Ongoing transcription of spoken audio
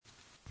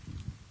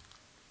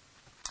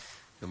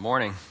Good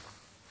morning.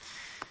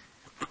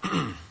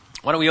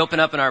 Why don't we open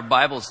up in our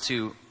Bibles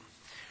to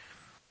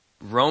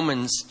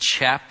Romans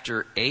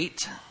chapter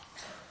 8.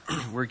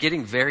 We're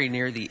getting very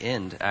near the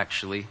end,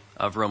 actually,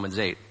 of Romans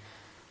 8.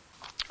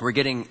 We're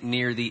getting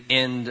near the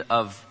end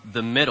of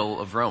the middle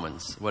of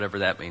Romans, whatever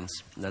that means.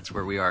 That's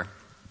where we are.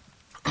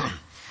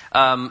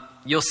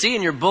 You'll see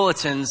in your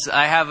bulletins,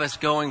 I have us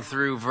going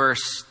through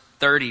verse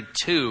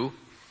 32.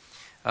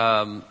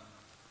 Actually,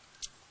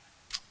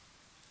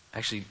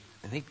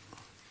 I think,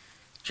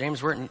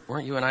 James, weren't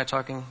you and I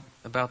talking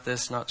about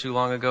this not too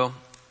long ago?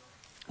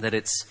 That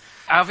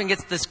I often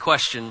get this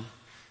question,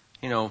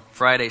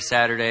 Friday,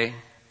 Saturday,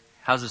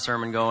 how's the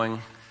sermon going?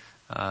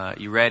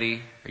 You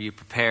ready? Are you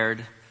prepared?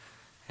 And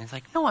it's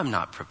like, no, I'm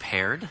not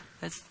prepared.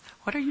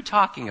 What are you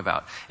talking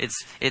about?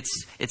 It's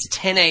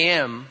 10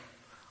 a.m.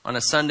 on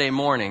a Sunday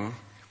morning,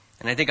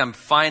 and I think I'm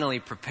finally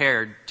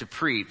prepared to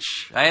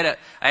preach. I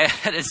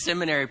had a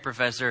seminary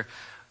professor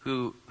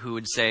who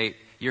would say,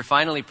 you're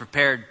finally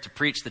prepared to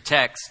preach the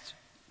text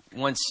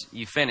once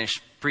you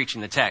finish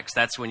preaching the text.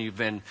 That's when you've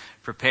been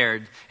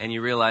prepared and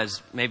you realize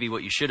maybe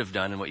what you should have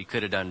done and what you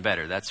could have done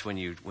better. That's when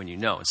you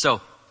know. So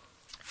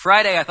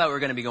Friday, I thought we were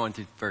going to be going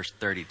through verse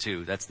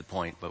 32. That's the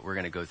point, but we're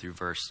going to go through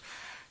verse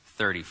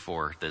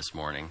 34 this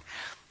morning.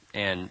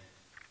 And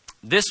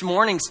this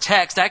morning's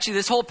text, actually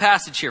this whole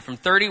passage here from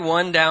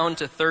 31 down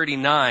to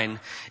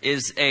 39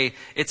 it's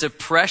a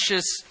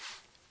precious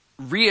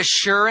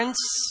reassurance,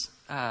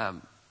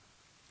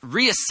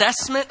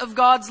 reassessment of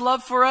God's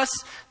love for us.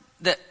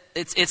 That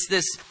it's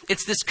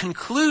this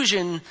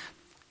conclusion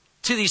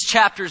to these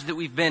chapters that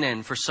we've been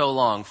in for so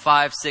long,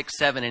 5, 6,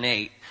 7, and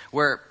 8,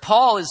 where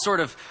Paul is sort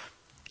of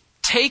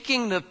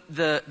taking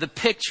the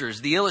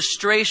pictures, the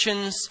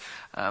illustrations,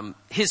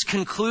 his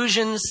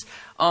conclusions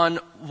on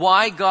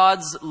why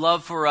God's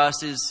love for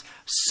us is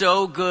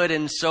so good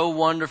and so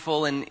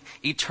wonderful and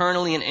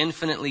eternally and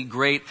infinitely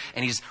great,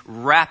 and he's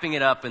wrapping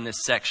it up in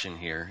this section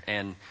here.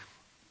 And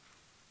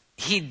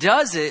he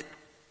does it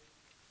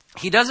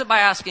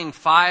by asking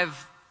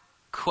 5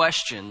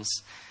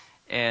 questions.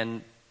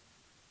 And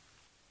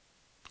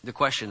the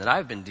question that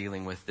I've been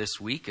dealing with this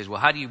week is,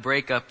 well, how do you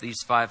break up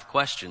these 5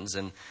 questions?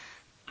 And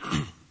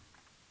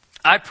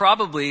I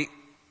probably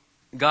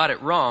got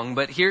it wrong,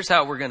 but here's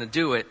how we're going to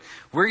do it.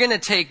 We're going to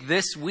take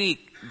this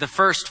week the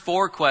first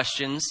 4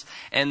 questions,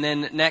 and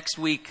then next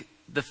week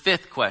the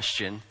 5th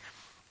question.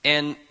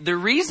 And the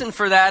reason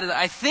for that is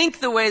I think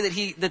the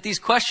way that these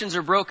questions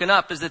are broken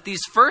up is that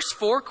these first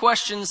 4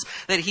 questions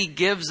that he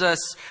gives us,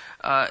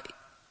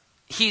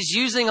 he's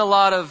using a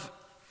lot of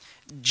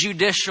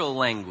judicial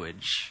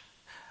language,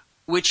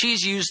 which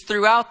he's used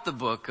throughout the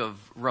book of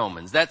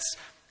Romans. That's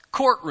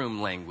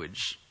courtroom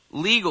language,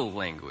 legal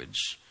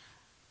language.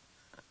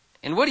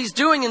 And what he's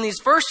doing in these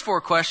first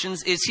 4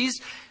 questions is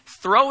he's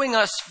throwing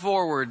us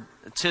forward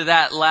to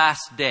that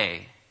last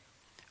day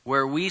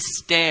where we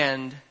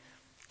stand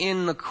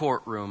in the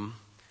courtroom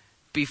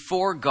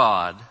before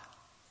God.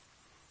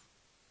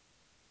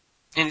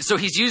 And so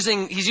he's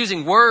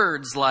using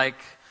words like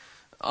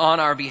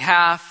on our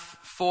behalf,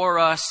 for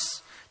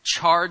us,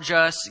 charge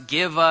us,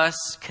 give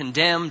us,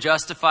 condemn,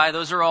 justify.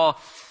 Those are all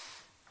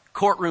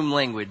courtroom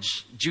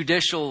language,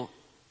 judicial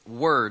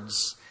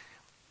words.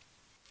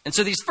 And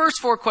so these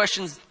first 4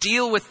 questions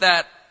deal with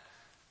that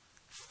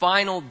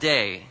final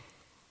day,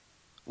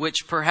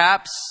 which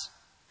perhaps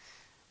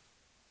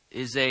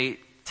is a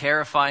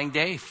terrifying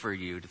day for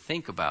you to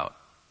think about.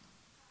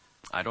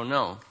 I don't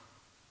know.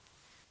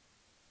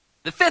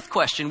 The 5th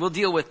question we'll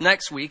deal with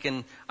next week,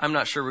 and I'm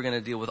not sure we're going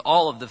to deal with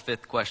all of the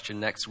 5th question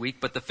next week,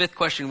 but the 5th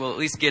question we'll at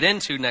least get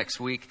into next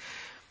week,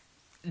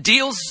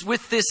 deals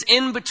with this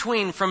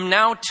in-between from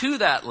now to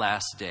that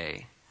last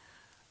day,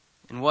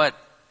 and what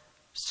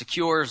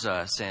secures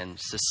us and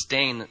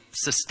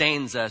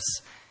sustains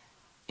us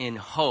in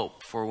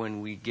hope for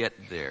when we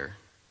get there.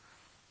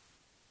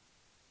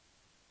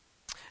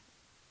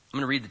 I'm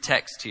going to read the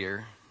text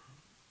here,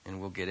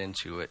 and we'll get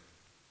into it.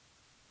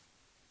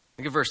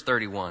 Look at verse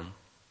 31.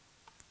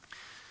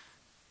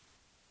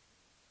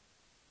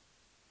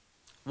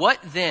 What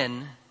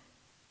then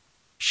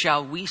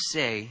shall we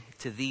say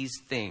to these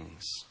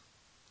things?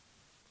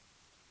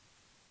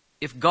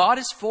 If God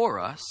is for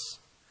us,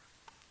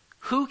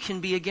 who can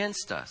be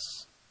against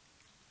us?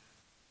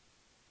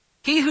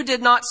 He who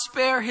did not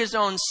spare his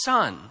own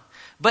son,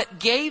 but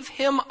gave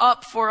him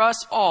up for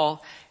us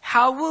all,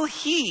 how will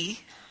he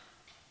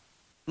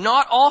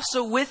not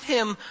also with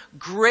him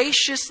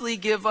graciously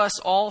give us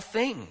all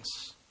things?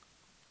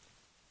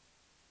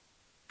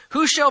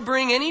 Who shall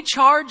bring any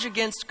charge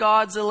against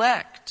God's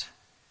elect?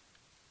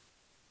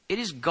 It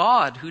is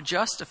God who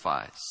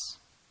justifies.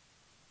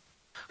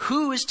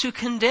 Who is to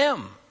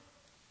condemn?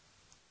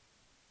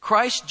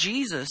 Christ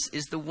Jesus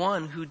is the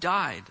one who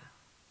died.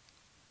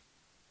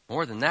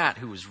 More than that,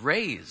 who was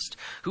raised,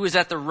 who is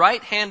at the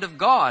right hand of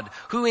God,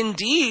 who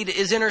indeed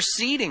is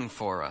interceding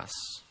for us.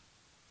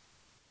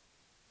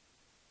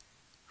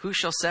 Who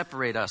shall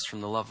separate us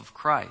from the love of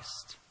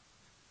Christ?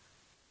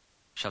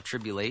 Shall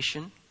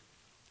tribulation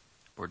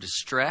or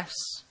distress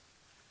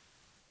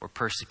or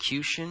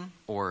persecution,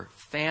 or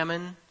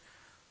famine,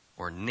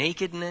 or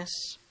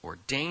nakedness, or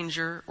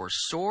danger, or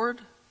sword?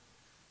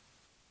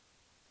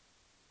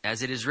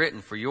 As it is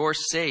written, for your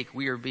sake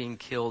we are being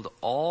killed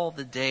all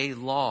the day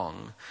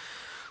long.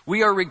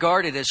 We are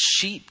regarded as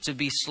sheep to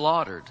be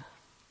slaughtered.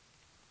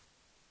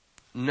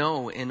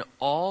 No, in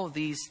all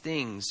these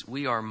things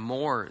we are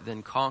more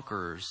than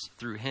conquerors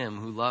through him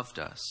who loved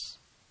us.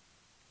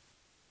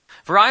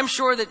 For I am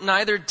sure that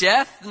neither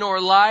death, nor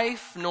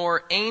life,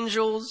 nor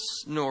angels,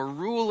 nor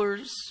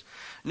rulers,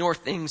 nor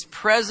things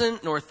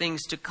present, nor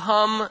things to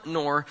come,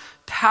 nor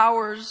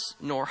powers,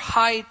 nor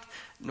height,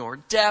 nor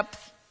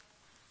depth,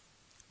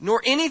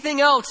 nor anything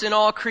else in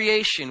all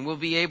creation will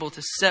be able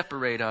to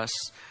separate us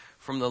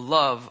from the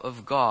love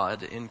of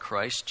God in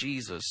Christ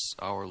Jesus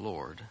our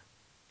Lord.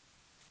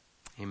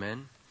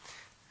 Amen.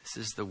 This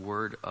is the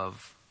word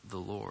of the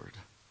Lord.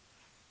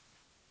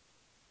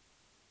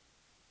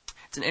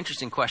 It's an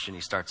interesting question he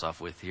starts off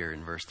with here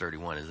in verse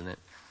 31, isn't it?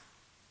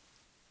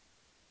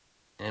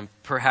 And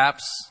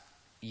perhaps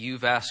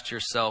you've asked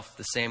yourself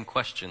the same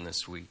question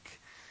this week.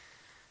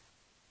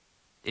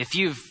 If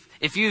you've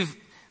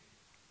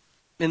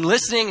been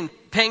listening and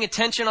paying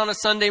attention on a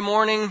Sunday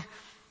morning,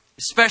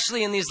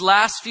 especially in these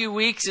last few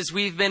weeks as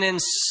we've been in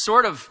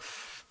sort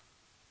of,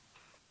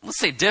 let's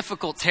say,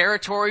 difficult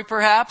territory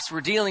perhaps.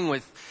 We're dealing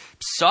with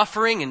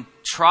suffering and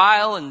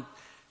trial and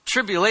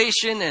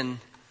tribulation and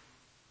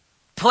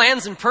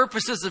plans and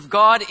purposes of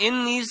God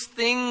in these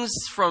things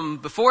from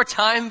before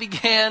time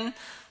began.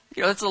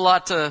 That's a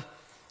lot to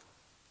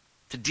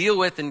deal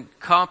with and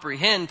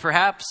comprehend.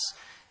 Perhaps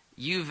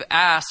you've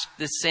asked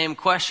this same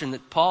question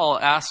that Paul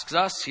asks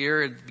us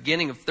here at the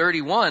beginning of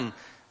 31.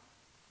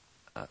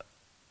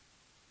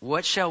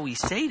 What shall we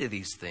say to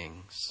these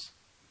things?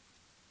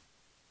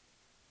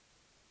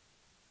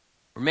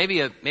 Or maybe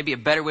a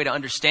better way to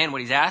understand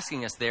what he's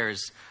asking us there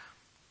is,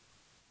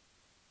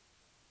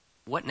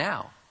 what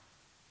now?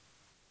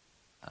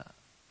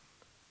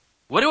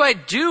 What do I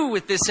do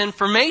with this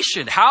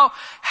information? How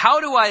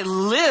do I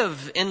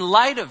live in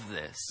light of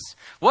this?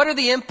 What are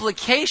the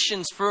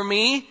implications for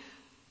me?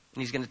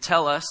 And he's going to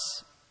tell us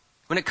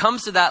when it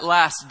comes to that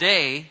last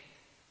day,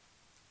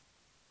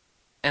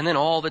 and then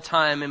all the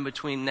time in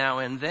between now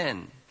and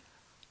then.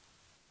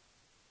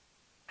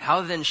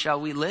 How then shall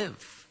we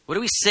live? What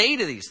do we say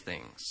to these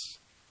things?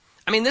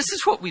 I mean, this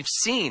is what we've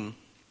seen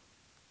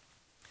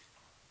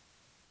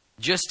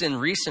just in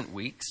recent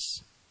weeks.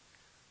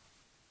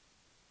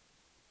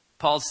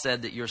 Paul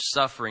said that your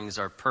sufferings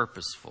are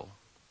purposeful.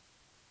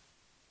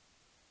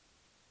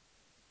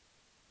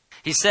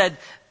 He said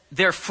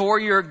they're for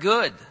your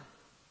good.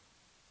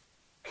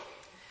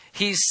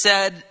 He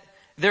said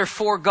they're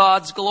for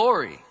God's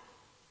glory.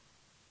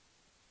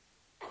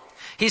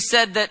 He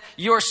said that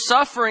your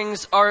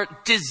sufferings are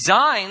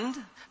designed,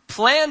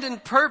 planned,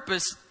 and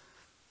purposed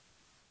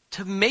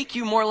to make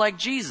you more like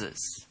Jesus.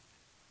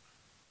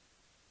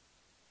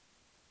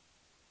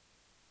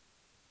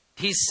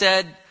 He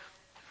said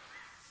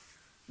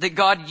that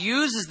God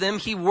uses them,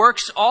 He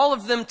works all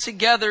of them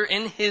together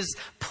in His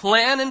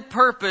plan and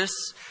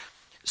purpose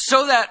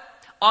so that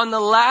on the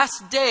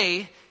last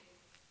day,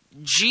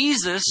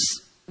 Jesus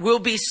will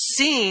be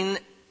seen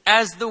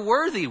as the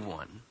worthy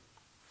one.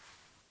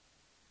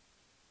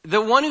 The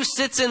one who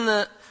sits in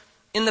the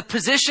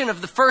position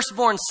of the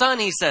firstborn son,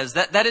 he says.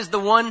 That is the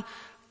one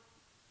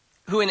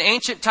who in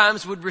ancient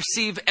times would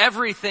receive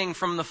everything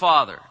from the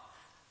Father.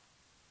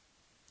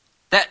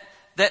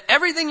 That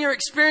everything you're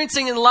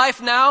experiencing in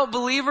life now,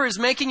 believer, is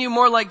making you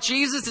more like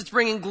Jesus. It's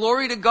bringing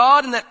glory to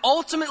God. And that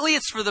ultimately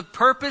it's for the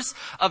purpose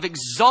of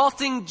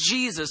exalting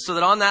Jesus so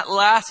that on that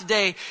last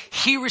day,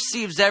 He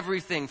receives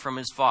everything from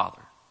His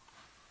Father.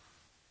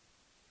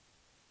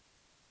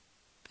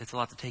 It's a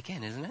lot to take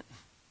in, isn't it?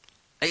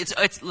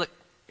 Look,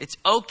 it's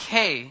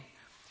okay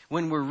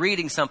when we're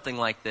reading something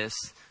like this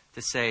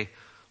to say,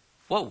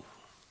 whoa,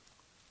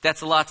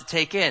 that's a lot to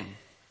take in.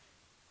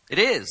 It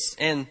is.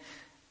 And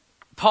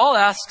Paul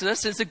asks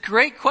us, it's a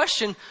great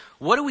question,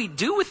 what do we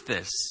do with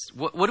this?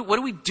 What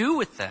do we do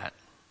with that?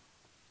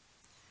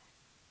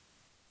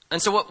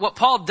 And so what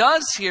Paul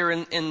does here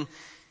in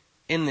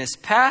this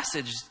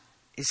passage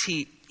is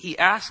he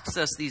asks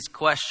us these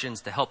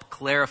questions to help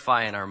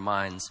clarify in our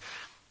minds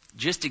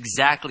just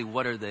exactly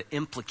what are the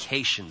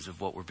implications of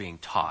what we're being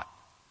taught.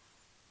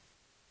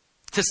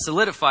 To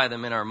solidify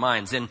them in our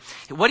minds. And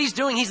what he's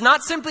doing, he's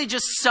not simply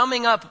just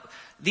summing up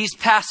these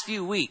past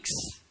few weeks.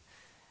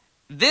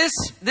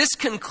 This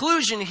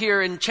conclusion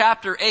here in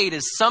chapter 8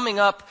 is summing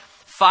up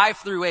 5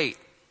 through 8,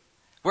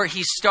 where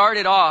he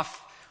started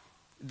off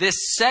this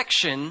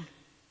section,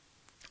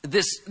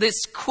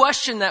 this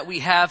question that we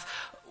have,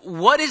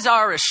 what is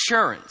our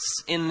assurance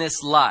in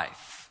this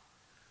life?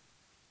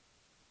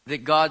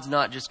 That God's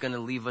not just going to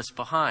leave us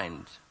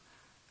behind,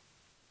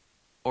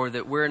 or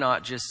that we're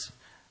not just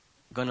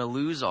going to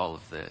lose all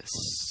of this,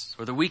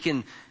 or that we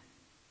can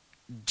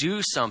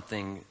do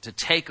something to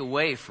take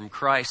away from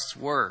Christ's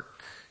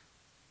work.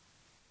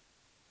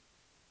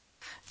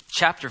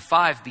 Chapter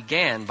 5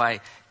 began by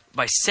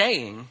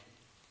saying,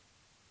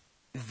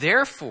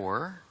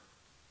 therefore,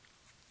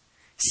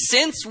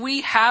 since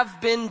we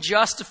have been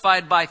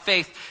justified by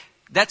faith.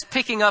 That's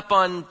picking up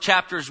on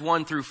chapters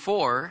 1 through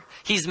 4.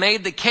 He's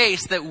made the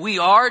case that we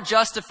are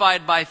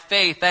justified by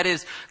faith. That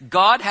is,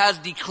 God has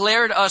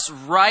declared us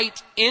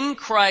right in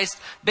Christ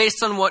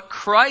based on what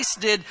Christ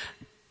did,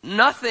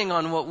 nothing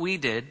on what we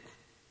did.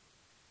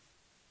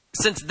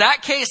 Since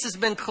that case has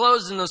been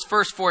closed in those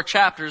first 4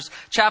 chapters,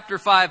 chapter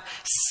 5,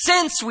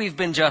 since we've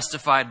been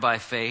justified by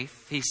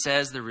faith, he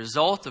says the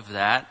result of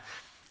that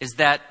is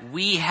that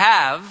we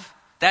have,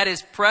 that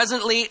is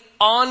presently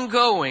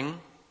ongoing,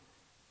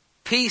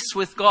 peace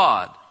with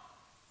God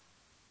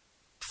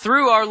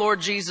through our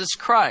Lord Jesus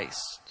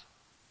Christ.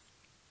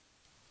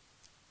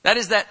 That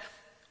is that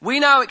we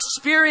now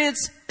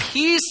experience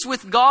peace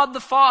with God the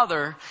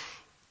Father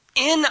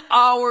in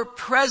our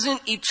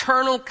present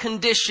eternal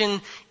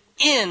condition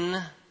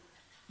in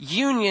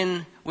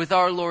union with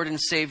our Lord and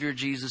Savior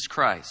Jesus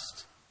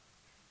Christ.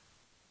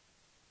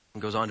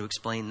 And goes on to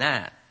explain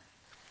that.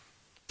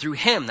 Through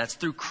Him, that's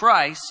through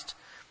Christ,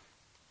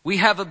 we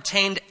have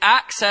obtained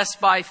access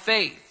by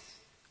faith.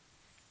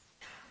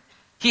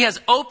 He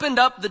has opened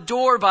up the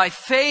door by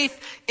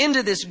faith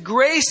into this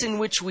grace in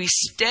which we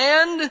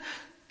stand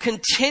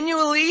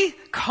continually,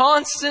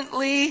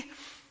 constantly.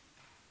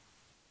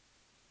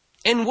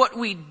 And what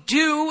we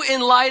do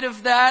in light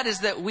of that is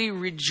that we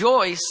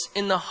rejoice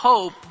in the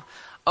hope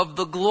of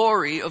the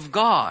glory of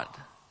God.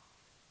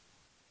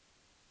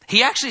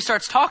 He actually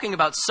starts talking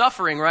about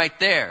suffering right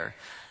there.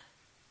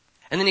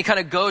 And then he kind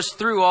of goes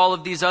through all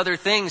of these other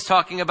things,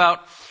 talking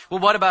about,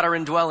 well, what about our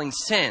indwelling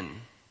sin?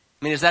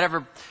 I mean, has that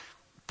ever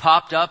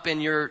popped up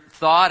in your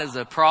thought as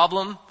a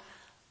problem?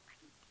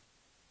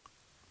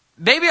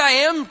 Maybe I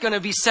am going to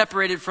be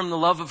separated from the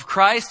love of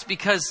Christ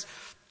because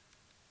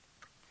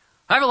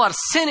I have a lot of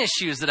sin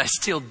issues that I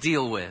still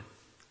deal with.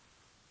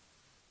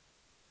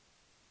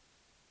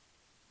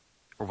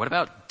 Or what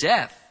about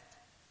death?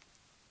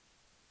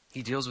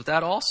 He deals with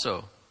that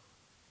also.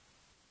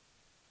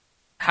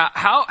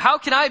 How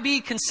can I be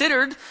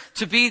considered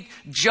to be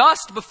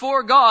just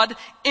before God,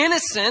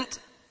 innocent,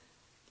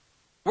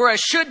 where I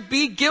should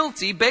be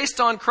guilty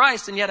based on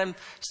Christ, and yet I'm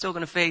still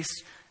going to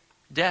face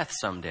death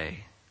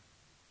someday?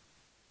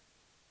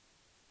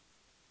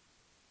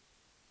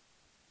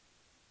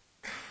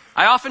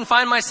 I often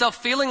find myself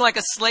feeling like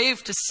a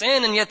slave to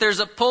sin, and yet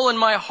there's a pull in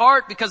my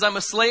heart because I'm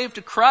a slave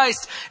to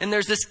Christ, and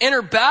there's this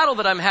inner battle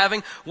that I'm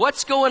having.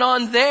 What's going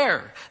on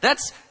there?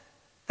 That's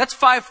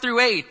 5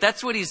 through 8.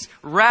 That's what he's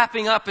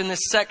wrapping up in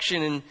this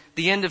section in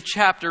the end of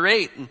chapter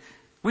 8. And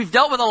we've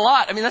dealt with a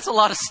lot. I mean, that's a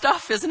lot of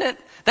stuff, isn't it?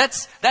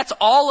 That's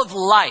all of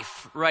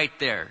life right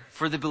there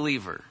for the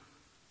believer.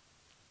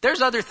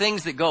 There's other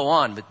things that go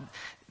on, but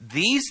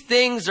these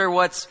things are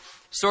what's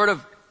sort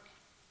of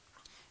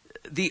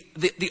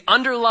the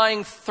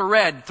underlying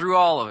thread through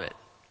all of it.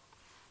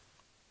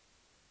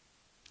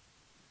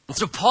 And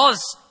so Paul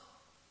is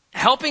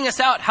helping us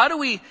out. How do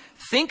we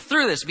think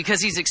through this?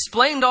 Because he's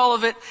explained all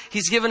of it.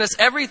 He's given us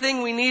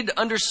everything we need to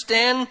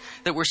understand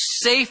that we're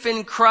safe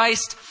in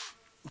Christ.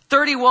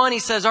 31, he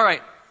says, all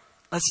right,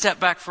 let's step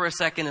back for a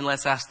second and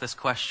let's ask this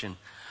question.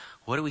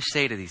 What do we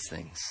say to these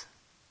things?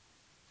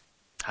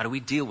 How do we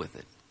deal with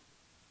it?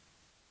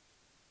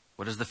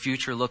 What does the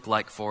future look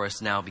like for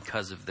us now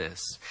because of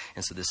this?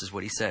 And so this is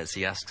what he says.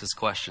 He asks us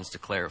questions to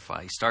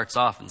clarify. He starts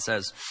off and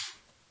says,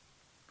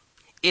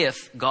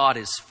 if God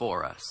is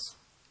for us.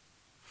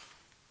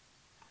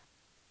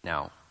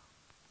 Now,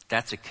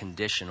 that's a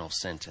conditional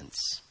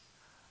sentence.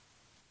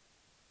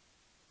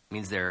 It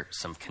means there are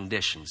some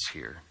conditions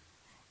here.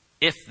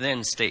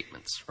 If-then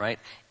statements, right?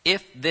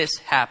 If this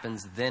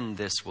happens, then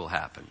this will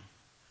happen.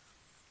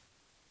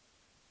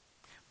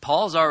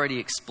 Paul's already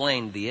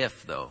explained the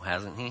if, though,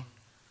 hasn't he?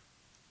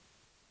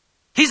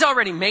 He's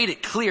already made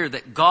it clear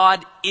that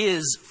God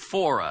is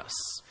for us.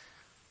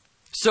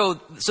 So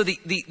the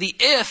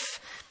if,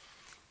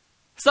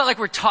 it's not like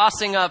we're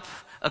tossing up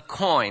a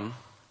coin,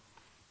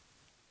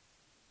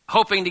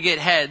 hoping to get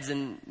heads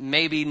and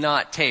maybe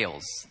not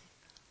tails.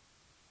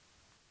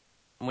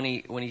 When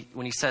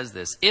he says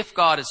this, if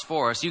God is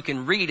for us, you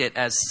can read it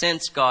as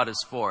since God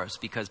is for us,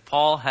 because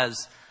Paul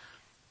has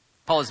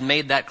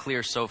made that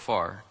clear so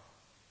far.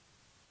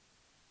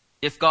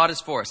 If God is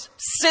for us,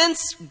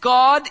 since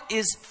God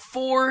is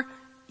for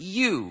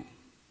you,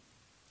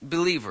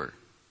 believer.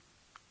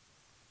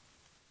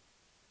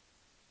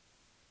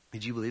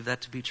 Did you believe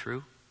that to be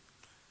true,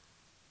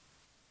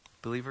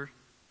 believer?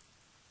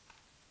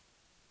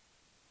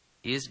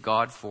 Is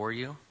God for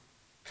you?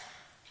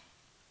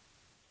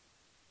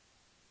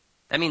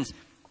 That means,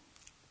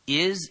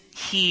 is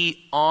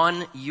He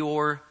on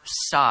your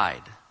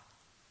side?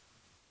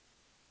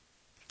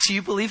 Do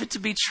you believe it to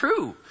be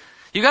true?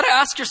 You got to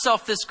ask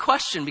yourself this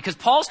question, because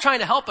Paul's trying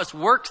to help us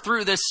work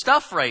through this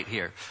stuff right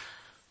here.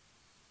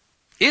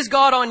 Is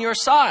God on your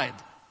side?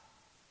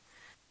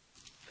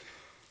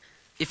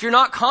 If you're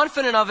not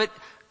confident of it,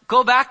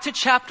 go back to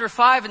chapter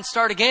 5 and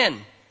start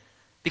again.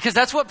 Because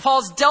that's what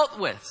Paul's dealt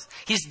with.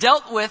 He's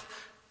dealt with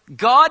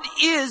God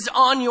is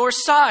on your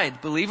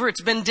side, believer.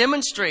 It's been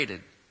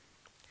demonstrated.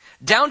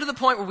 Down to the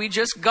point where we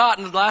just got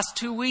in the last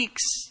 2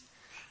 weeks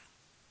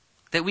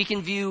that we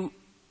can view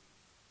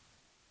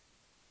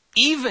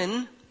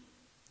even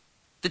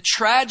the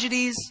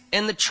tragedies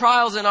and the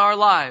trials in our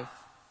life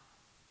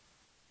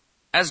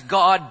as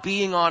God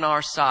being on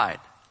our side.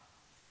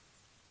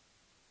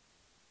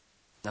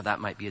 Now that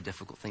might be a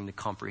difficult thing to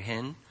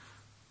comprehend.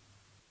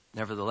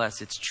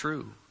 Nevertheless, it's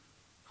true.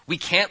 We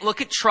can't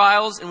look at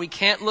trials and we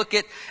can't look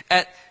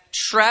at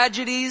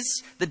tragedies,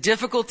 the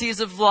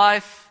difficulties of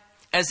life,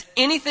 as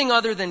anything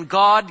other than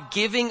God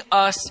giving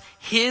us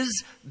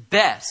His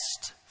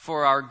best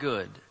for our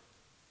good.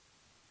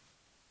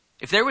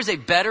 If there was a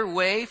better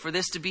way for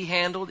this to be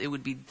handled, it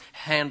would be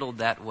handled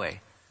that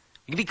way.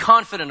 You can be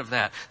confident of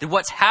that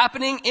what's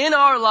happening in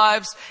our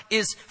lives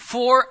is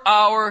for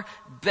our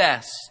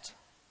best.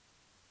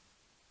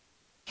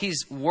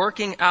 He's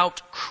working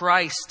out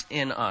Christ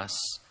in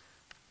us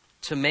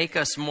to make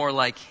us more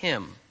like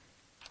Him.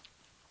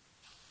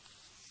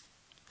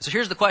 So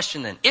here's the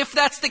question then. If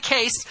that's the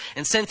case,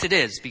 and since it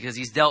is, because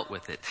He's dealt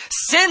with it,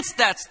 since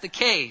that's the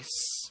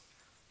case,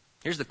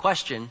 here's the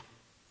question.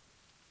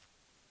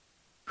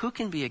 Who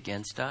can be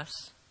against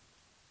us?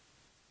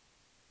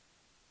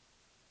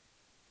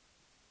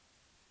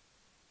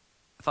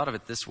 I thought of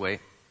it this way.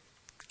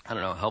 I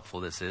don't know how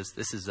helpful this is.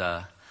 This is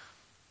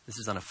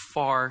on a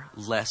far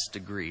less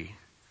degree.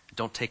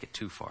 Don't take it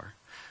too far.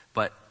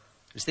 But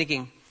I was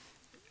thinking,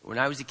 when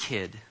I was a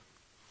kid,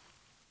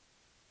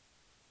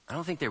 I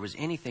don't think there was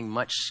anything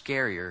much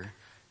scarier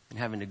than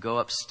having to go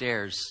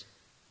upstairs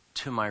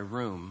to my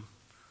room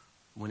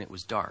when it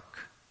was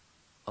dark,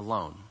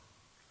 alone.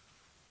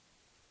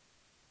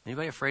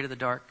 Anybody afraid of the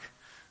dark?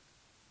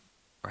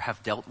 Or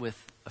have dealt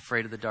with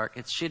afraid of the dark?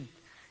 It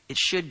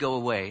should go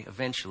away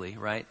eventually,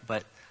 right?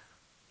 But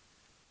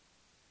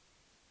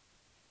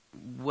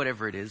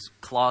whatever it is,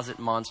 closet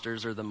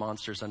monsters or the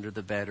monsters under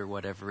the bed or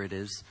whatever it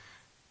is,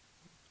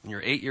 when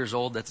you're 8 years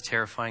old, that's a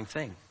terrifying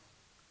thing.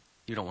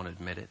 You don't want to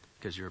admit it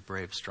because you're a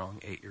brave, strong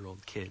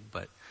 8-year-old kid.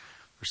 But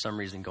for some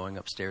reason, going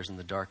upstairs in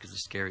the dark is a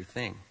scary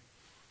thing.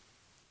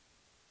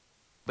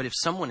 But if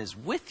someone is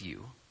with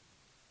you,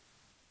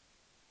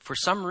 for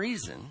some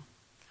reason,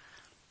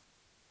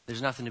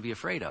 there's nothing to be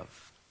afraid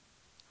of,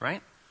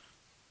 right?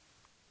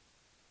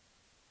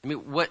 I mean,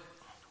 what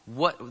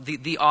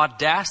the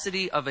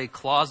audacity of a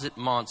closet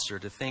monster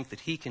to think that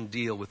he can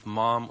deal with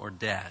mom or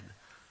dad.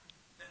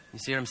 You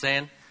see what I'm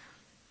saying?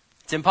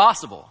 It's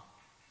impossible.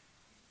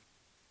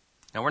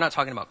 Now, we're not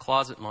talking about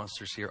closet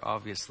monsters here,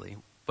 obviously,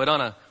 but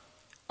on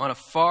a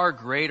far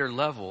greater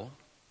level,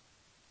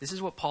 this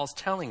is what Paul's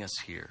telling us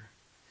here.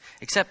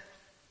 Except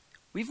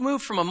we've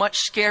moved from a much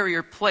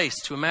scarier place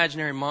to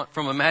imaginary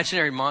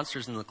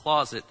monsters in the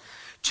closet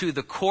to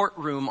the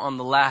courtroom on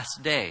the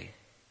last day.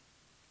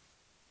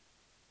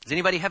 Does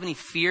anybody have any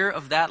fear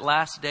of that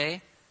last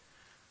day?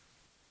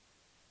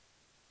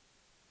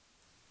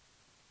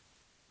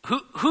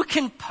 Who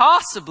can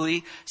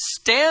possibly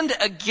stand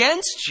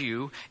against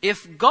you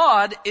if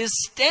God is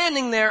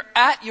standing there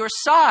at your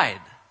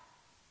side?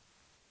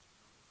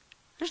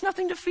 There's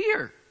nothing to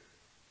fear.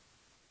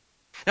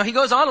 Now, he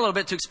goes on a little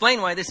bit to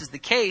explain why this is the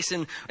case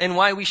and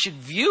why we should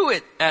view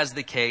it as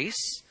the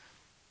case.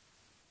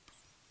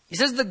 He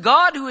says, the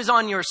God who is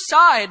on your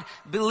side,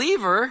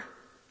 believer,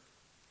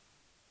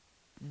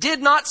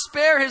 did not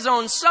spare His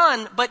own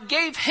Son, but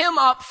gave Him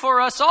up for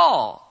us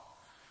all.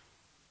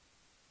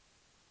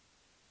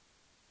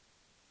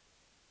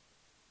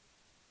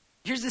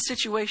 Here's the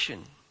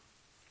situation.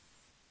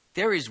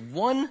 There is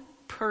one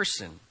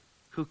person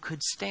who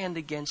could stand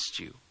against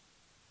you.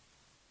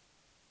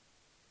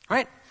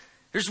 Right?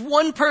 There's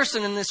one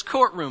person in this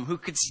courtroom who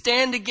could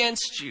stand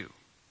against you.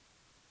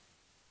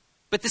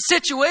 But the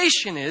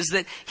situation is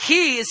that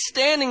He is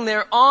standing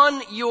there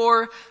on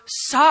your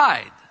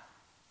side.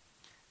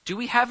 Do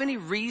we have any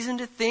reason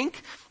to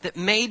think that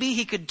maybe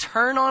He could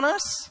turn on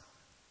us?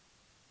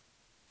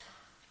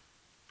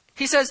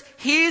 He says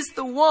He's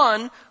the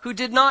one who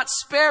did not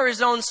spare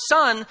His own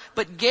Son,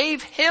 but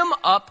gave Him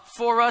up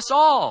for us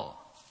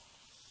all.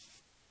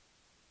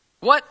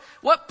 What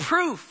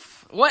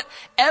proof, what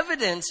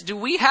evidence do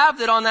we have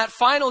that on that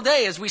final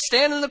day, as we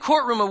stand in the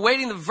courtroom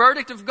awaiting the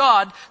verdict of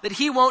God, that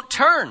He won't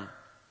turn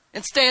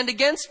and stand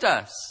against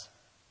us?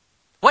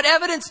 What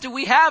evidence do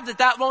we have that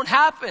that won't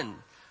happen?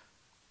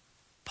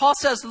 Paul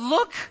says,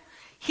 look,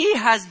 He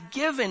has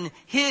given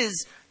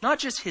His, not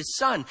just His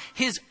Son,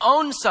 His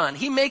own Son.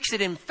 He makes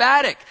it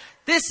emphatic.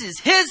 This is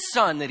His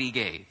Son that He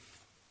gave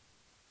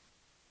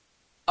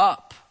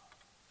up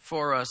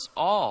for us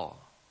all.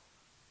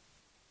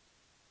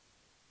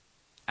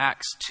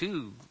 Acts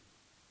 2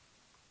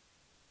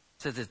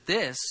 says that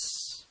this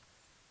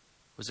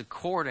was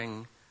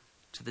according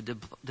to the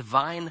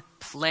divine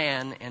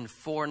plan and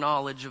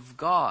foreknowledge of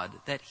God,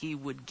 that He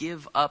would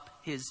give up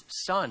His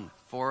Son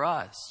for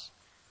us.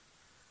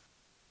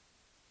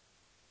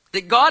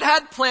 That God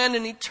had planned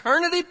in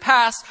eternity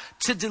past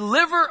to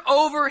deliver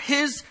over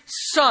His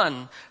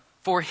Son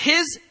for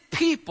His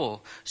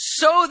people,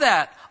 so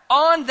that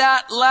on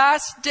that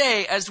last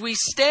day, as we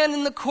stand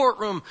in the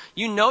courtroom,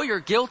 you know you're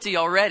guilty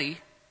already,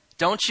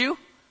 don't you?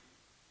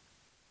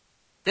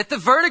 That the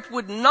verdict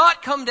would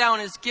not come down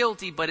as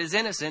guilty, but as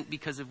innocent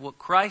because of what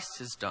Christ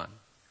has done.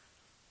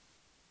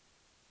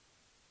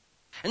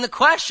 And the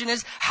question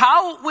is,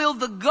 how will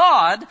the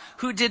God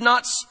who did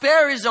not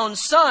spare his own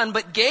son,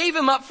 but gave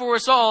him up for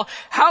us all,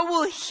 how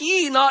will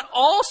he not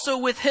also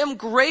with him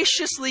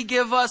graciously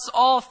give us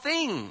all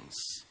things?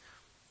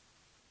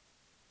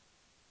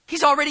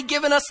 He's already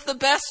given us the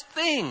best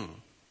thing.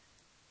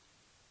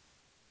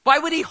 Why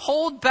would he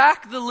hold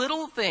back the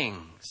little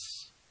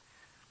things?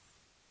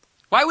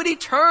 Why would he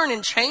turn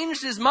and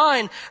change his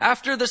mind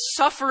after the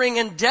suffering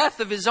and death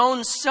of his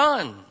own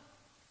son?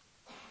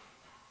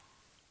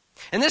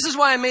 And this is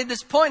why I made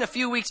this point a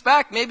few weeks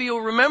back. Maybe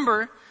you'll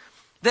remember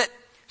that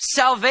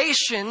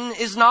salvation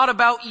is not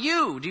about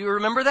you. Do you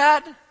remember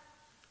that?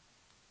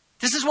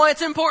 This is why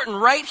it's important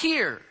right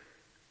here.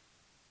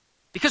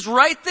 Because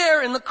right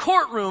there in the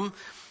courtroom,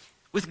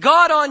 with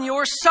God on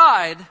your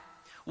side,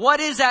 what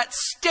is at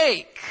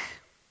stake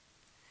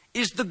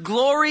is the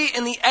glory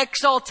and the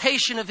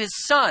exaltation of his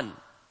son.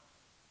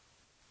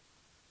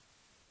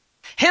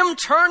 Him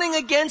turning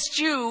against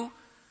you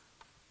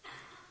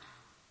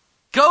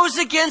goes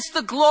against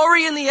the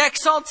glory and the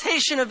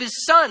exaltation of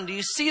his son. Do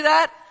you see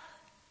that?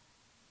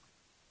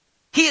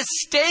 He has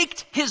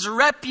staked his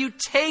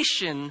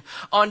reputation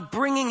on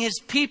bringing his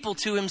people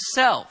to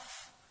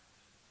himself.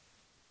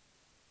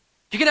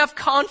 You can have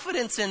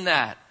confidence in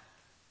that.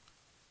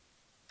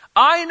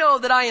 I know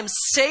that I am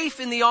safe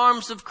in the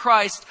arms of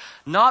Christ,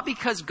 not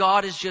because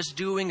God is just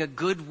doing a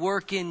good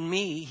work in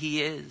me,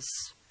 he is,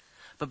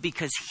 but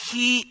because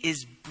he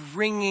is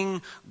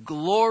bringing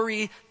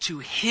glory to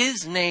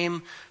his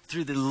name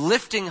through the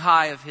lifting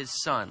high of his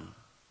son.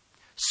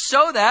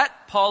 So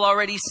that, Paul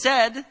already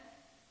said,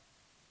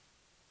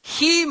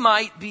 he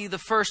might be the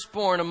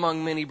firstborn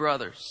among many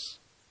brothers.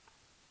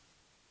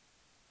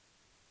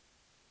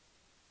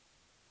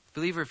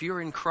 Believer, if you're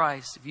in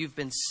Christ, if you've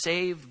been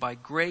saved by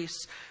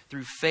grace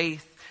through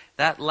faith,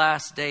 that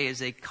last day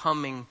is a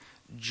coming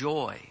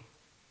joy,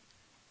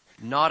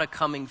 not a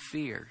coming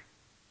fear.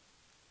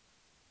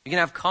 You can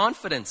have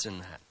confidence in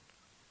that.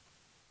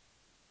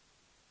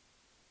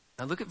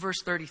 Now look at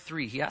verse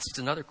 33. He asks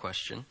another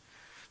question.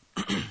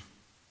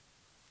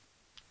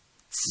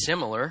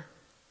 Similar,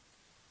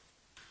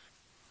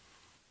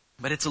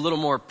 but it's a little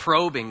more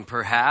probing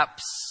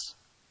perhaps.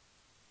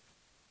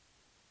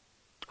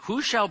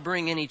 Who shall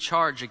bring any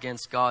charge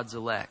against God's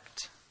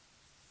elect?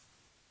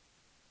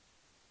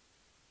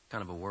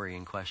 Kind of a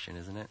worrying question,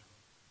 isn't it?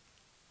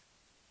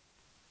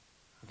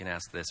 We can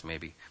ask this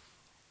maybe.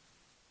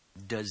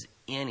 Does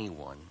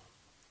anyone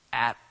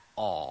at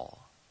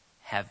all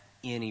have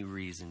any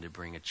reason to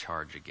bring a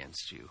charge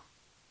against you?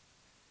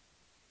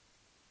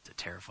 It's a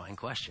terrifying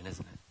question,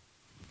 isn't it?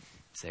 You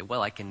say,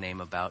 well, I can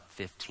name about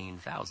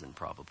 15,000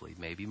 probably,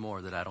 maybe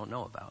more that I don't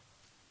know about.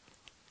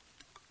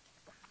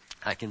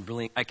 I can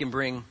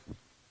bring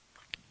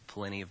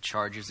plenty of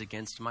charges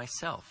against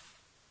myself.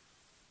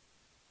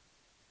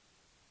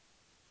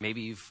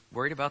 Maybe you've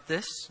worried about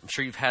this. I'm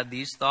sure you've had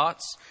these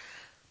thoughts.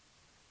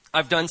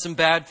 I've done some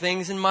bad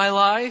things in my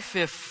life.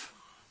 If,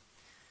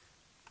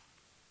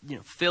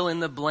 fill in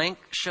the blank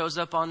shows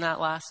up on that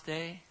last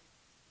day.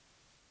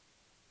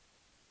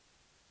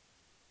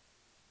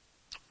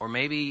 Or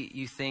maybe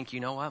you think, you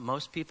know what?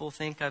 Most people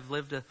think I've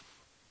lived a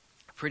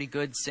pretty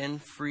good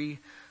sin-free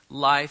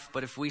life,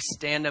 but if we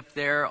stand up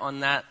there on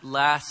that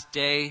last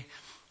day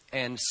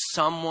and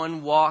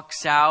someone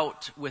walks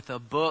out with a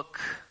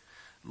book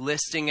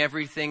listing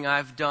everything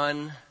I've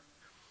done,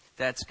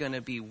 that's going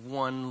to be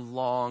one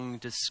long,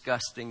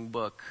 disgusting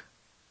book.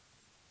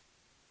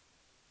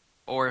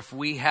 Or if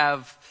we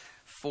have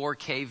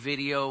 4K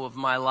video of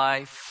my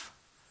life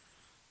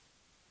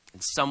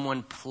and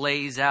someone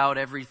plays out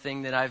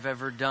everything that I've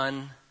ever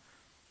done,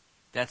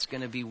 that's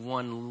going to be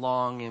one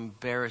long,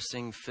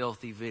 embarrassing,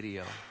 filthy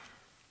video.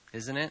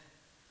 Isn't it?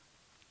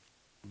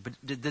 But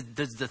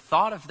does the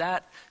thought of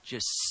that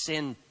just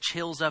send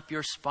chills up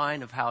your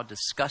spine of how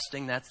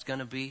disgusting that's going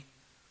to be?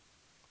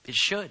 It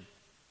should.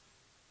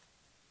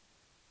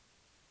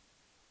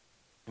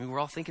 I mean, we're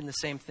all thinking the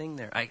same thing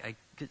there. I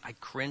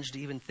cringe to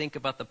even think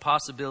about the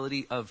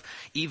possibility of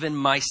even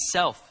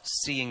myself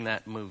seeing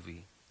that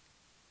movie,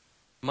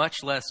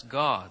 much less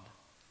God.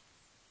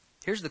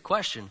 Here's the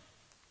question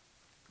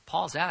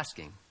Paul's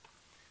asking.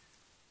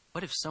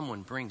 What if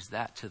someone brings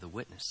that to the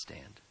witness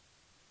stand?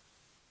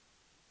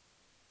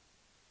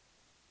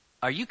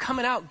 Are you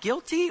coming out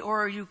guilty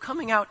or are you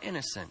coming out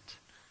innocent?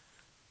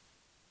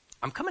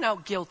 I'm coming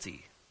out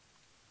guilty.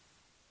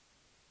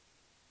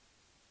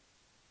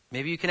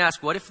 Maybe you can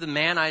ask, what if the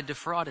man I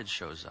defrauded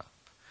shows up?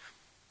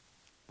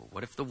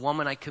 What if the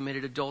woman I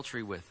committed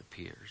adultery with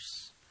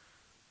appears?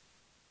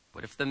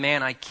 What if the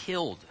man I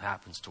killed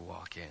happens to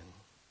walk in?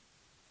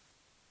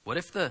 What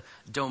if the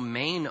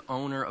domain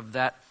owner of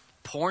that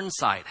porn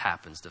site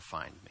happens to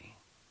find me?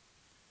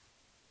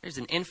 There's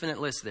an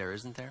infinite list there,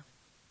 isn't there?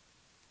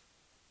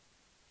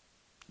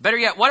 Better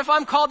yet, what if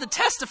I'm called to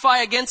testify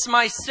against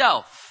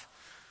myself?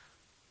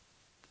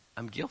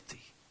 I'm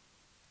guilty.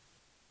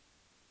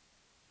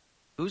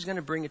 Who's going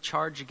to bring a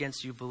charge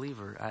against you,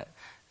 believer?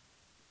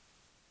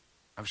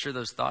 I'm sure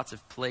those thoughts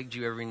have plagued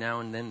you every now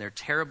and then. They're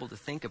terrible to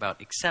think about,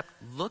 except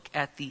look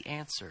at the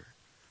answer.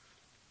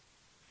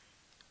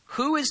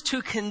 Who is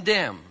to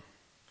condemn?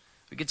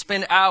 We could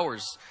spend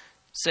hours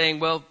saying,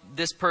 well,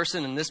 this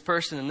person and this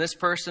person and this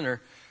person,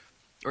 or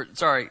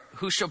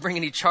who shall bring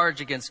any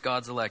charge against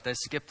God's elect? I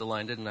skipped a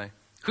line, didn't I?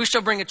 Who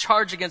shall bring a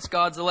charge against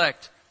God's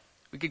elect?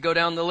 We could go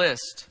down the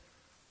list.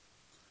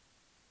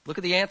 Look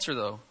at the answer,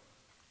 though.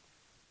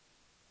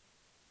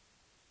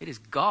 It is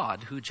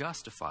God who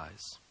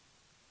justifies.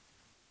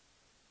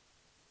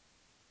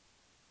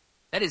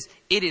 That is,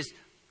 it is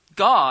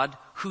God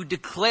who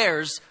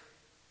declares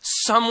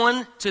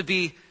someone to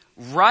be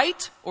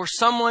right or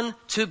someone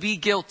to be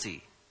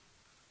guilty.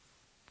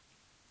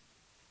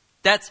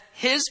 That's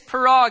his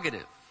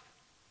prerogative.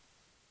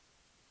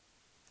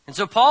 And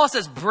so Paul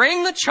says,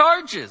 bring the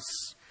charges.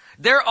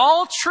 They're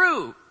all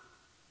true.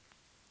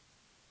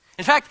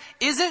 In fact,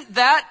 isn't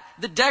that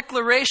the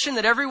declaration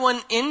that everyone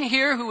in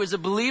here who is a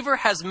believer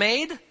has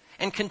made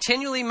and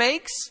continually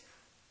makes?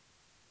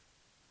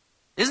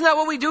 Isn't that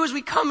what we do as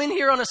we come in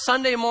here on a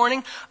Sunday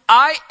morning?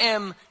 I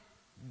am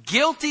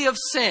guilty of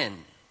sin.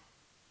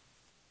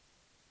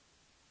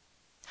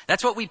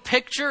 That's what we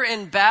picture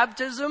in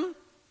baptism.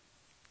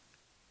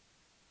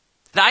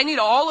 That I need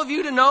all of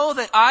you to know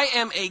that I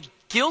am a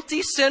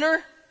guilty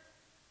sinner.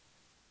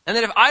 And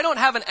that if I don't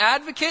have an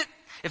advocate,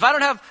 if I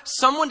don't have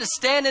someone to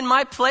stand in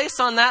my place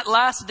on that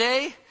last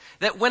day,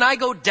 that when I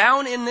go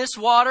down in this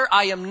water,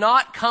 I am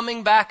not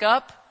coming back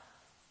up.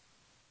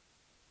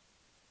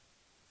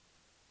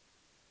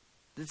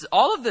 It's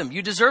all of them.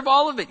 You deserve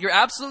all of it. You're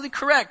absolutely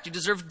correct. You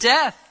deserve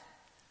death,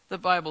 the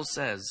Bible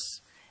says.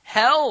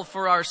 Hell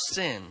for our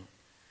sin.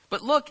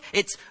 But look,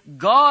 it's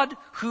God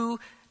who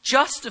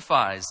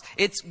justifies.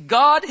 It's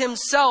God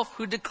himself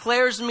who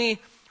declares me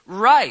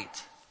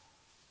right.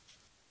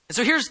 And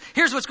so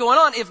here's what's going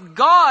on. If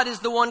God is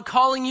the one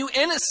calling you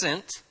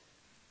innocent,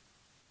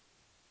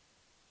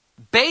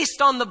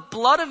 based on the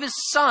blood of his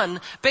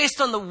Son,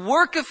 based on the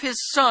work of his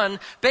Son,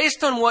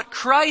 based on what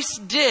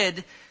Christ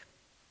did,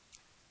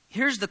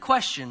 here's the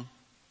question.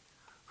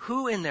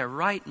 Who in their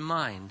right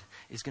mind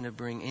is going to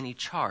bring any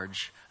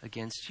charge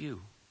against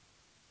you?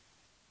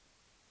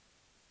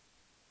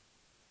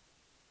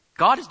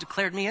 God has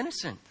declared me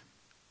innocent.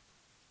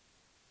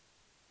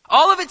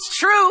 All of it's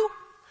true.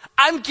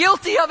 I'm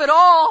guilty of it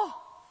all.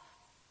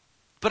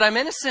 But I'm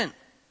innocent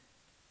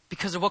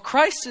because of what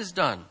Christ has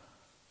done.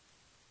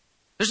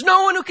 There's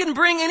no one who can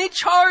bring any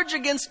charge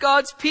against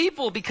God's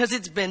people because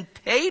it's been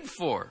paid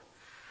for.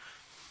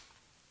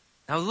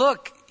 Now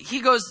look,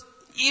 he goes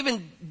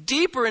even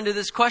deeper into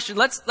this question.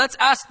 Let's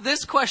ask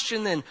this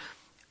question then.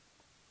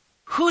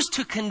 Who's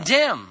to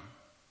condemn?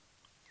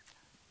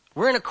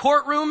 We're in a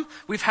courtroom.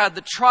 We've had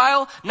the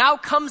trial. Now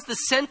comes the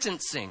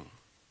sentencing.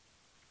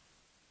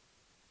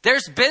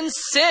 There's been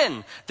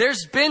sin.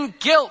 There's been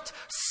guilt.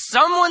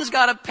 Someone's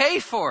got to pay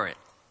for it.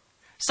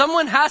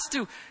 Someone has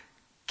to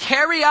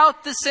carry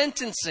out the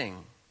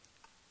sentencing.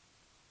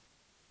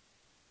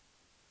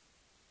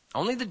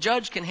 Only the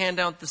judge can hand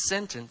out the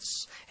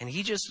sentence, and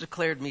he just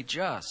declared me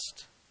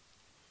just.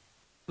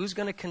 Who's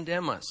going to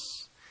condemn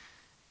us?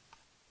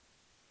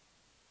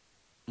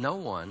 No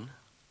one,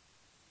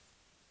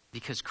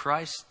 because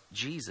Christ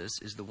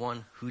Jesus is the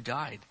one who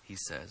died, he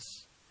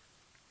says.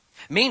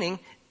 Meaning,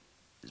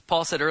 as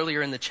Paul said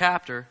earlier in the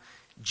chapter,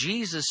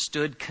 Jesus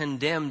stood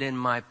condemned in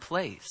my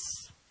place.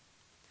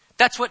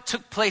 That's what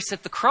took place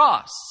at the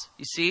cross,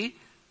 you see.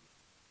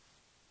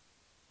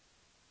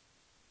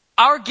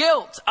 Our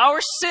guilt, our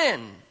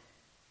sin,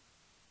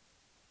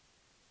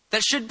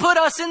 that should put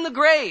us in the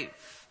grave.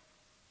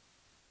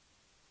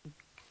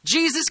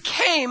 Jesus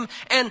came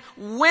and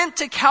went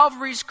to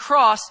Calvary's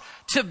cross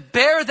to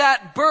bear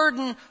that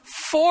burden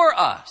for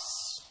us.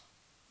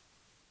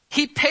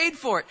 He paid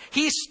for it.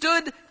 He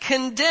stood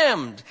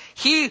condemned.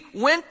 He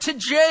went to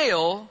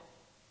jail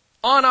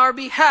on our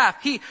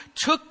behalf. He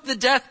took the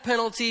death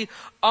penalty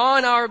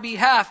on our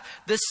behalf.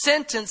 The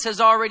sentence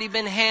has already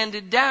been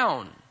handed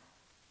down.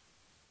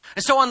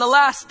 And so on the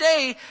last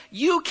day,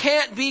 you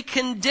can't be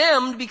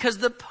condemned because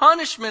the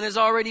punishment has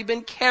already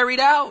been carried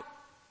out.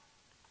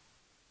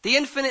 The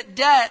infinite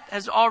debt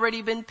has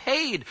already been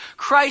paid.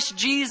 Christ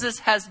Jesus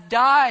has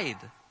died.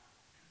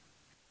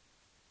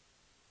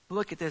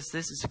 Look at this.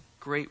 This is a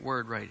great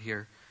word right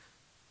here.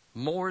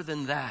 More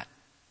than that.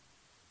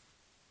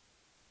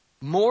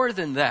 More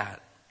than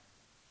that.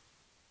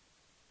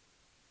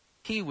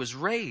 He was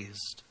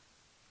raised.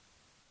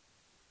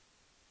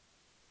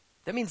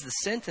 That means the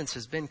sentence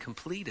has been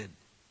completed.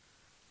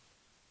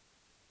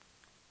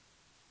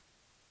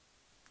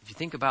 If you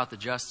think about the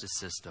justice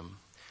system,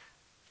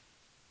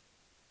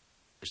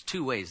 there's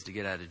two ways to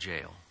get out of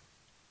jail.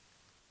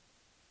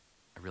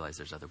 I realize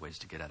there's other ways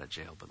to get out of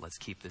jail, but let's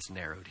keep this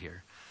narrowed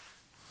here.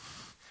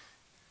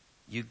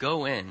 You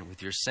go in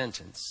with your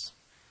sentence,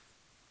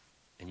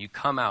 and you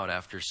come out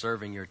after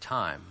serving your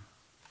time.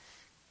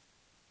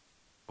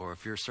 Or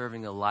if you're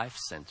serving a life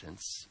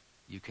sentence,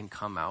 you can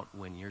come out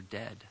when you're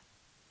dead.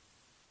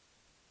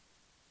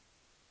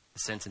 The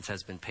sentence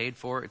has been paid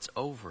for. It's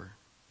over.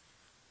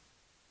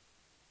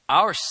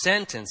 Our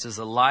sentence is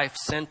a life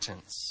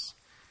sentence,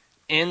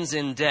 ends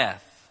in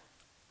death.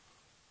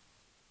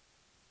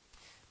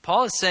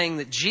 Paul is saying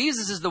that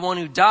Jesus is the one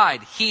who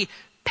died. He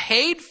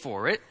paid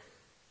for it.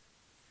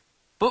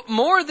 But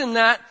more than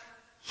that,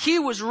 he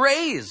was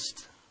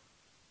raised.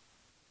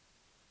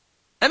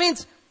 That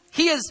means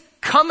he has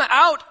come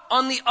out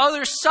on the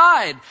other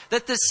side.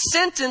 That the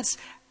sentence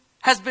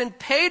has been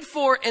paid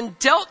for and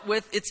dealt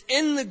with. It's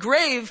in the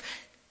grave.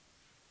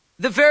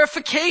 The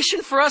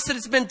verification for us that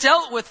it's been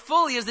dealt with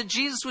fully is that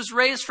Jesus was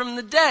raised from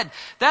the dead.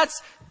 That's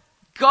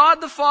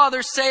God the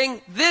Father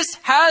saying, this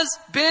has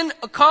been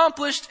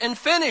accomplished and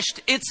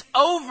finished. It's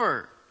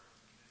over.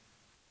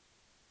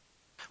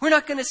 We're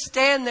not going to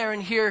stand there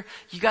and hear,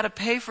 you got to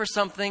pay for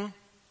something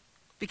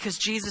because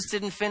Jesus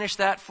didn't finish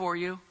that for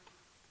you.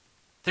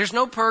 There's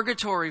no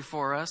purgatory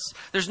for us.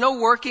 There's no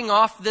working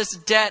off this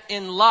debt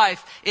in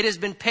life. It has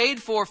been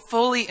paid for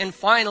fully and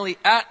finally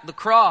at the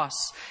cross.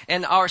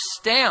 And our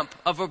stamp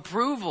of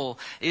approval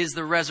is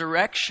the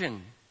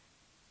resurrection.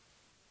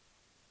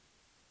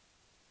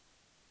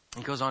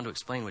 He goes on to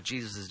explain what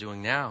Jesus is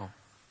doing now.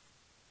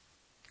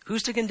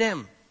 Who's to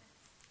condemn?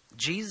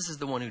 Jesus is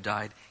the one who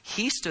died.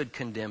 He stood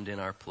condemned in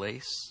our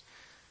place.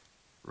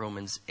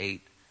 Romans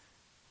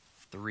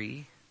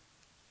 8:3.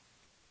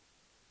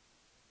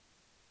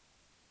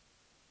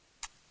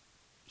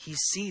 He's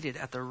seated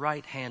at the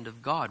right hand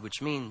of God,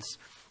 which means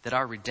that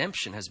our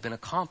redemption has been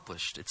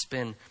accomplished. It's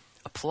been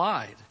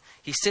applied.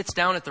 He sits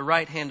down at the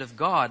right hand of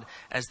God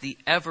as the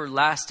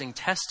everlasting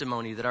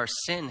testimony that our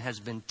sin has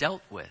been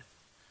dealt with.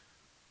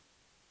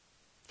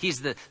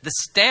 He's the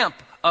stamp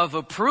of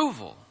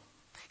approval.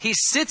 He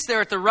sits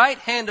there at the right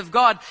hand of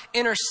God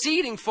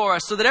interceding for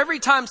us so that every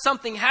time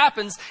something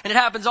happens, and it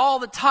happens all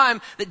the time,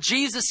 that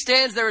Jesus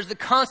stands there as the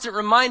constant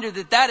reminder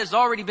that that has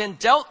already been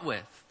dealt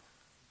with.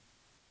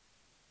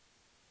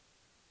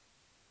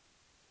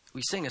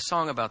 We sing a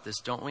song about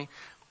this, don't we?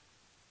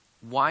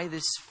 Why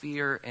this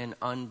fear and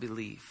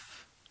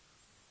unbelief?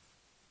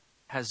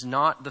 Has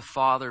not the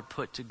Father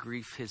put to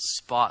grief his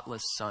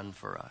spotless Son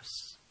for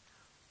us?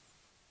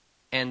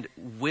 And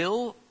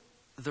will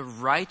the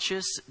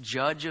righteous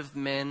judge of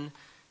men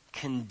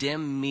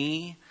condemn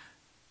me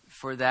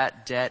for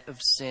that debt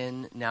of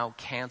sin now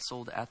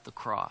canceled at the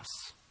cross?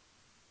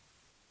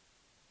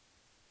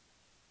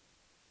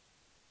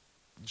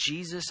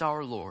 Jesus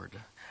our Lord,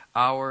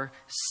 our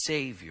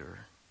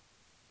Savior,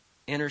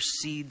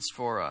 intercedes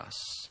for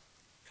us.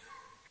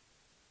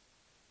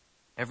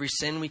 Every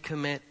sin we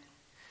commit,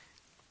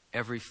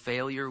 every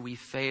failure we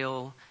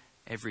fail,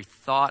 every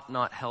thought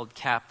not held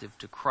captive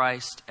to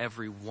Christ,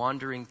 every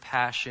wandering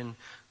passion,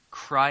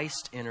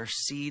 Christ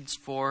intercedes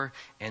for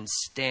and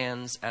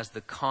stands as the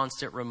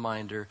constant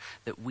reminder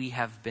that we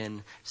have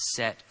been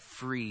set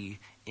free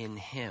in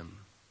Him.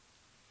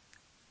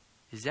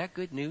 Is that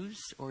good news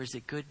or is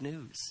it good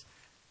news?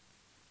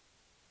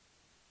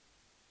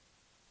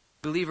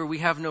 Believer, we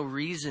have no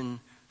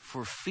reason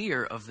for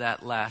fear of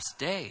that last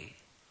day.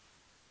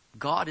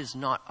 God is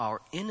not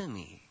our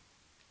enemy.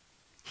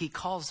 He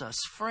calls us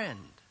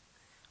friend.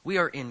 We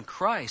are in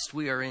Christ.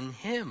 We are in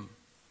Him.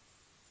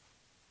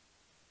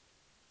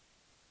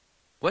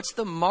 What's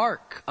the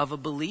mark of a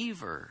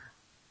believer?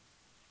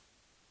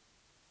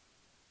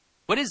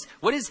 What is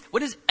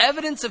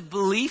evidence of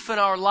belief in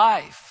our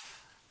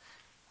life?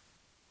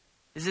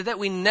 Is it that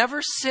we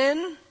never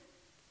sin?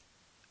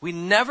 We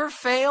never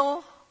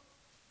fail?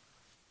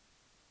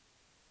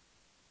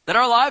 That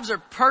our lives are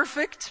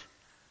perfect?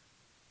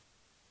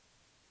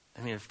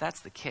 I mean, if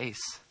that's the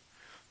case,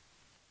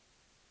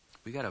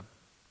 we got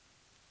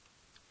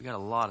a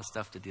lot of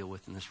stuff to deal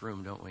with in this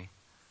room, don't we?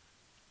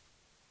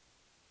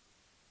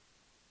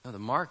 No, the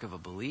mark of a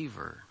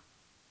believer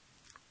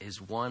is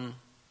one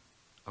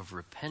of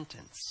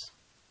repentance.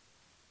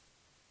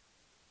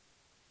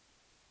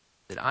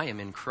 That I am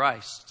in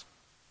Christ.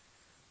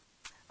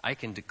 I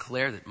can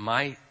declare that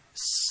my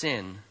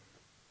sin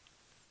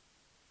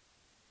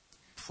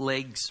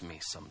plagues me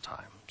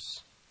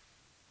sometimes.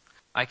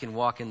 I can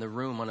walk in the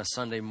room on a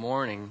Sunday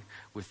morning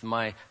with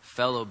my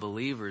fellow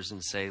believers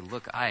and say,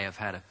 look, I have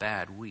had a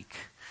bad week.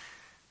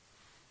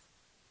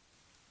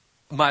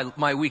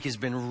 My week has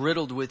been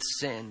riddled with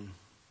sin.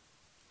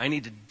 I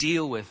need to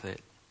deal with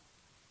it.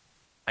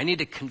 I need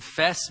to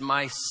confess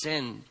my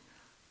sin.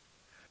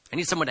 I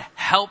need someone to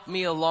help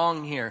me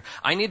along here.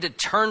 I need to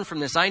turn from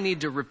this. I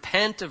need to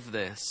repent of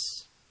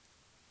this.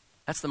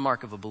 That's the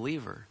mark of a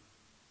believer.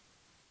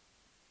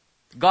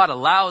 God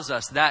allows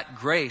us that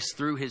grace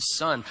through His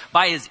Son.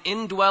 By His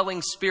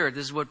indwelling Spirit.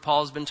 This is what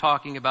Paul's been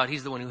talking about.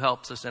 He's the one who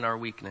helps us in our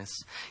weakness.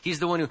 He's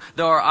the one who,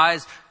 though our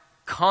eyes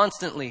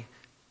constantly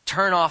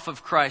turn off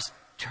of Christ,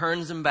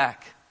 turns them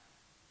back.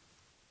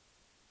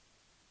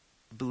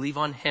 Believe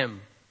on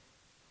Him.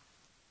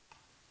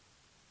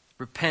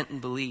 Repent and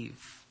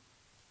believe.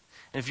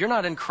 And if you're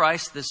not in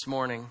Christ this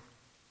morning,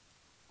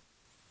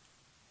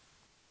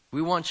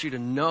 we want you to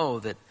know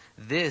that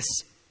this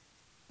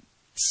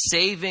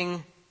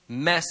saving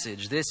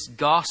message, this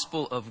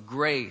gospel of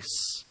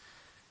grace,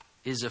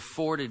 is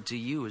afforded to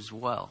you as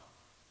well.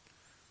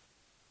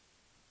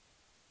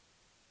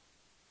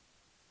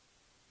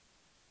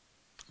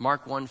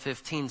 Mark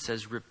 1:15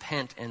 says,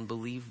 repent and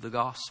believe the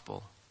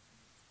gospel.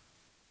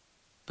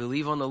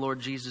 Believe on the Lord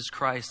Jesus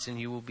Christ and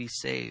you will be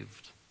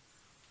saved.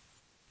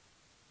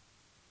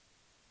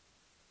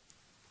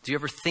 Do you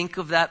ever think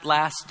of that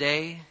last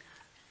day?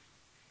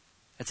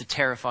 That's a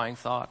terrifying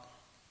thought.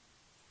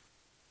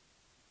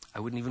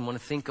 I wouldn't even want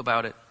to think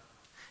about it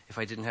if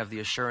I didn't have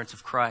the assurance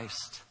of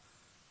Christ.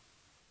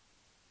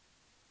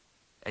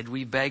 And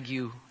we beg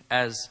you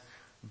as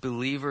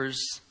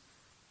believers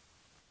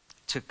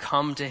to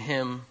come to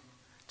Him,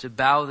 to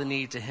bow the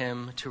knee to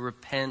Him, to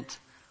repent,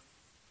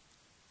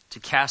 to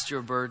cast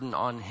your burden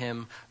on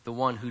Him, the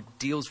one who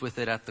deals with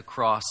it at the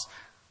cross,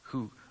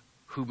 who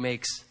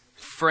makes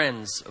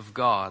friends of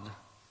God.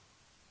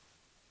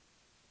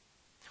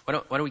 Why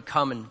don't we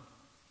come and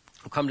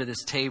we'll come to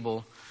this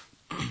table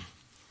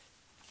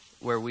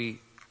where we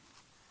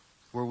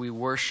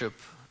worship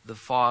the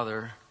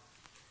Father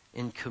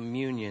in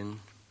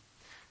communion.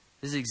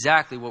 This is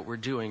exactly what we're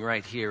doing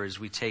right here as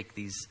we take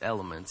these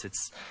elements.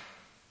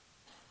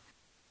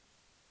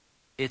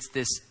 It's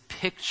this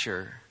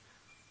picture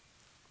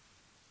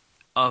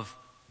of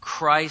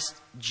Christ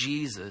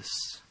Jesus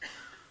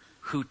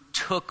who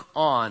took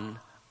on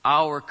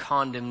our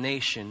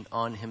condemnation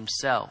on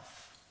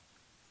Himself.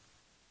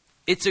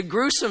 It's a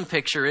gruesome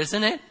picture,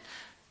 isn't it?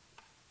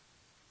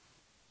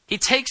 He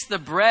takes the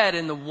bread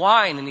and the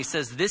wine and He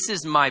says, this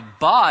is my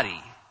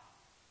body,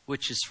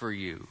 which is for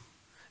you.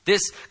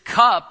 This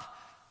cup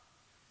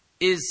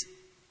is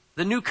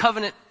the new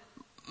covenant,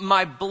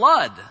 my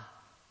blood.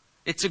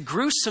 It's a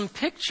gruesome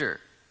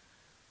picture.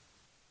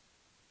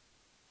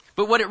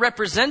 But what it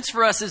represents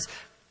for us is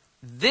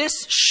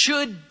this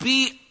should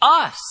be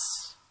us.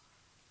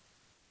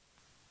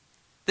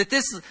 That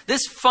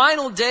this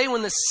final day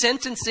when the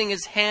sentencing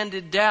is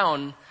handed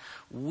down,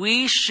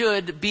 we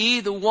should be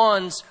the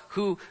ones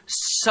who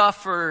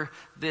suffer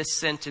this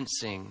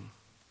sentencing.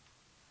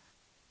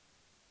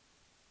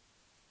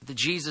 That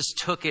Jesus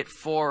took it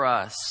for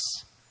us.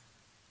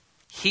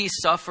 He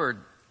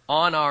suffered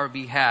on our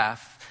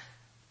behalf.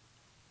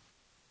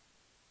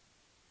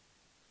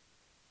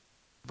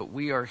 But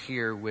we are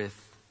here with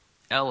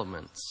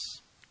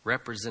elements,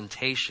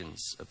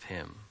 representations of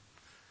Him.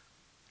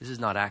 This is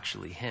not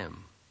actually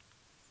Him.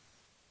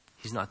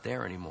 He's not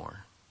there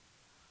anymore.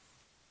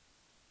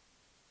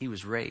 He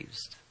was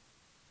raised.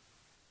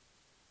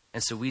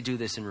 And so we do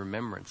this in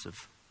remembrance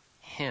of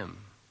Him.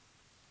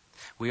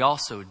 We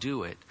also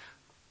do it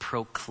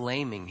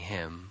proclaiming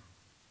Him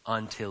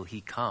until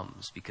He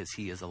comes, because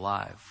He is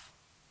alive.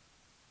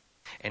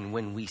 And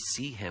when we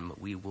see Him,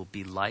 we will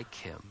be like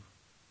Him.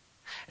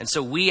 And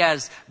so we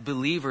as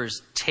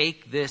believers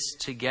take this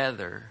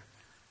together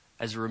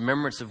as a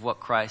remembrance of what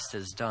Christ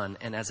has done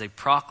and as a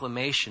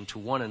proclamation to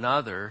one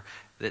another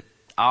that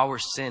our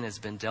sin has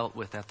been dealt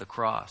with at the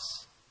cross.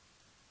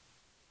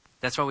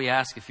 That's why we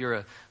ask, if you're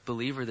a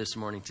believer this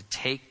morning, to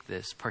take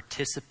this,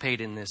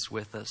 participate in this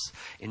with us,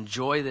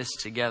 enjoy this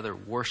together,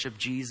 worship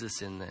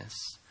Jesus in this.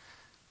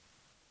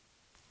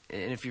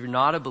 And if you're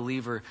not a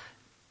believer,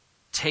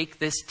 take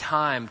this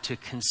time to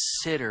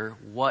consider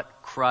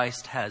what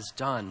Christ has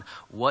done,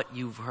 what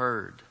you've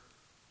heard.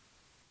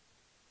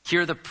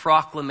 Hear the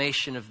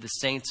proclamation of the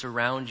saints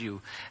around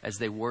you as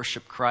they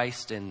worship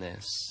Christ in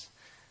this,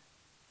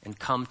 and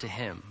come to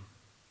Him.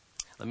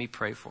 Let me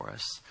pray for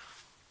us.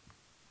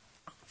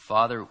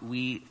 Father,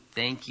 we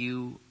thank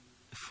You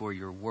for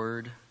Your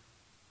word,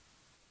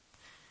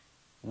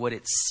 what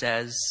it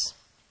says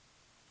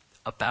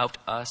about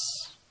us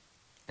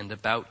and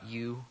about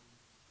You.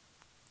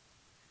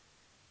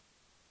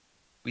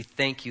 We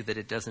thank You that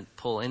it doesn't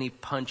pull any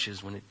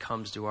punches when it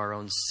comes to our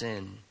own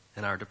sin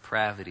and our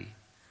depravity.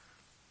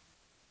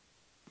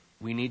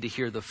 We need to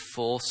hear the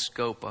full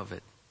scope of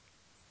it.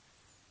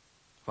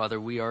 Father,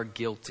 we are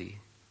guilty.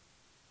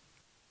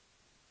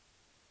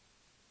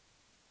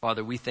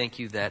 Father, we thank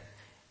You that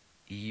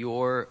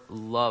Your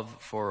love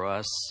for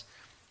us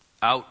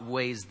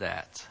outweighs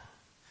that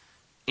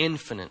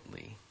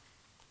infinitely.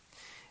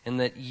 And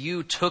that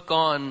You took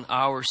on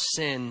our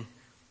sin,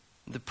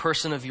 the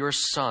person of Your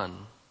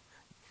Son.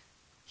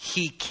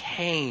 He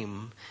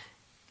came,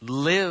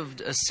 lived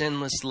a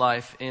sinless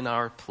life in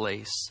our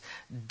place,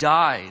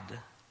 died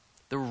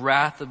the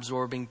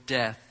wrath-absorbing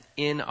death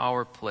in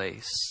our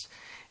place,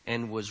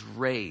 and was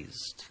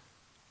raised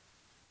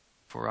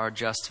for our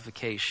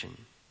justification.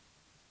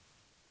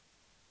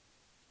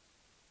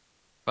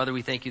 Father,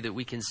 we thank You that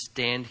we can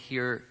stand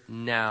here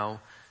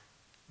now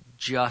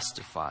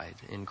justified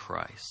in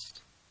Christ.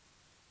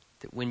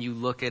 That when You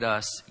look at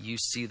us, You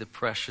see the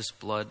precious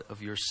blood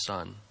of Your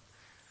Son.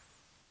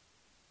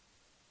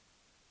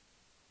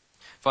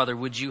 Father,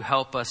 would You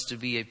help us to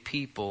be a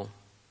people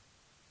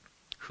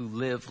who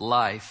live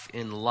life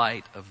in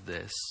light of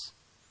this?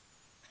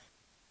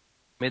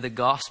 May the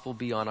gospel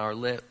be on our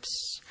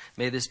lips.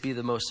 May this be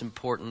the most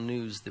important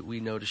news that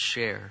we know to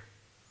share.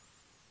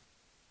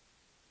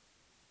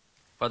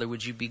 Father,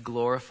 would You be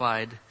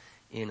glorified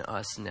in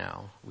us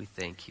now? We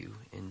thank You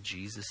in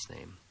Jesus'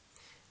 name.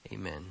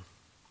 Amen.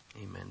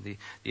 Amen.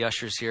 The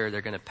ushers here,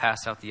 they're going to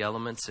pass out the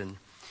elements, and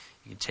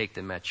you can take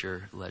them at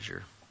your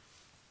leisure.